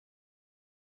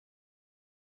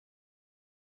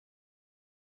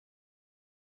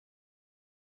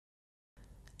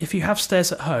If you have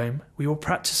stairs at home, we will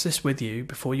practice this with you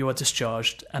before you are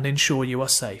discharged and ensure you are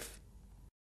safe.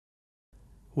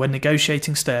 When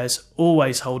negotiating stairs,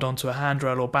 always hold on to a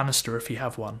handrail or banister if you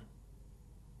have one.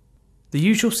 The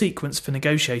usual sequence for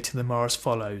negotiating them are as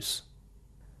follows.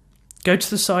 Go to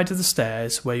the side of the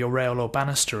stairs where your rail or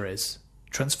banister is.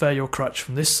 Transfer your crutch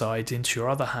from this side into your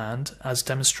other hand as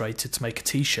demonstrated to make a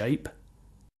T shape.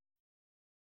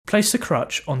 Place the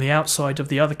crutch on the outside of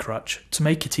the other crutch to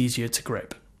make it easier to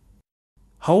grip.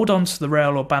 Hold on to the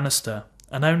rail or banister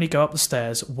and only go up the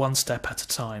stairs one step at a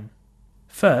time.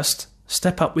 First,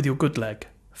 step up with your good leg,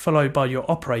 followed by your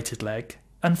operated leg,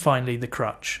 and finally the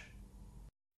crutch.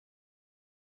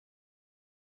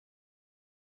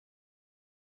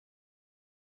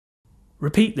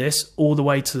 Repeat this all the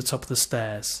way to the top of the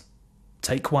stairs.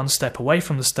 Take one step away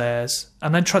from the stairs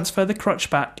and then transfer the crutch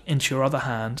back into your other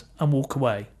hand and walk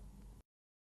away.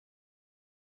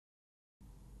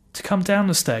 To come down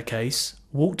the staircase,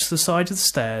 walk to the side of the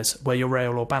stairs where your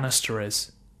rail or banister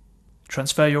is.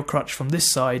 Transfer your crutch from this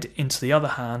side into the other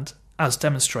hand, as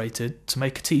demonstrated, to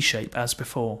make a T shape as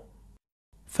before.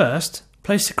 First,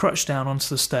 place the crutch down onto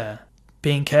the stair,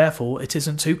 being careful it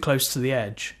isn't too close to the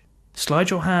edge. Slide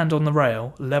your hand on the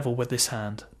rail level with this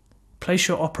hand. Place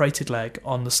your operated leg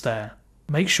on the stair.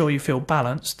 Make sure you feel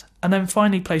balanced and then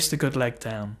finally place the good leg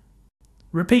down.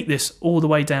 Repeat this all the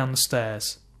way down the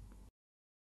stairs.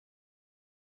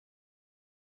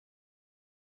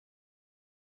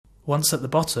 Once at the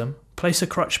bottom, place a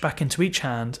crutch back into each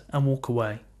hand and walk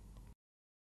away.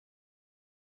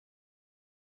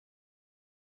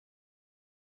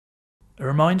 A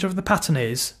reminder of the pattern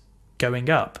is going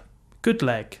up, good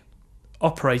leg,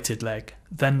 operated leg,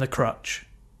 then the crutch.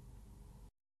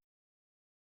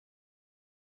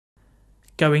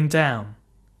 Going down,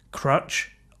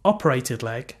 crutch, operated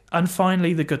leg, and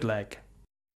finally the good leg.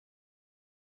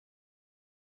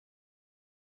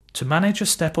 To manage a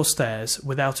step or stairs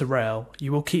without a rail,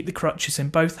 you will keep the crutches in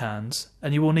both hands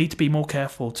and you will need to be more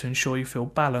careful to ensure you feel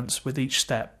balance with each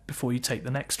step before you take the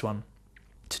next one.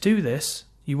 To do this,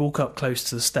 you walk up close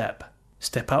to the step.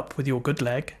 Step up with your good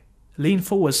leg, lean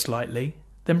forward slightly,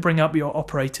 then bring up your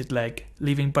operated leg,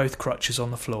 leaving both crutches on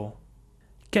the floor.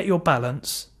 Get your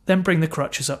balance, then bring the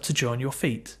crutches up to join your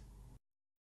feet.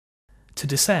 To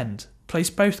descend, place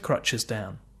both crutches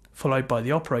down, followed by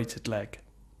the operated leg.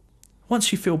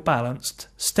 Once you feel balanced,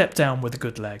 step down with the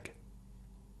good leg.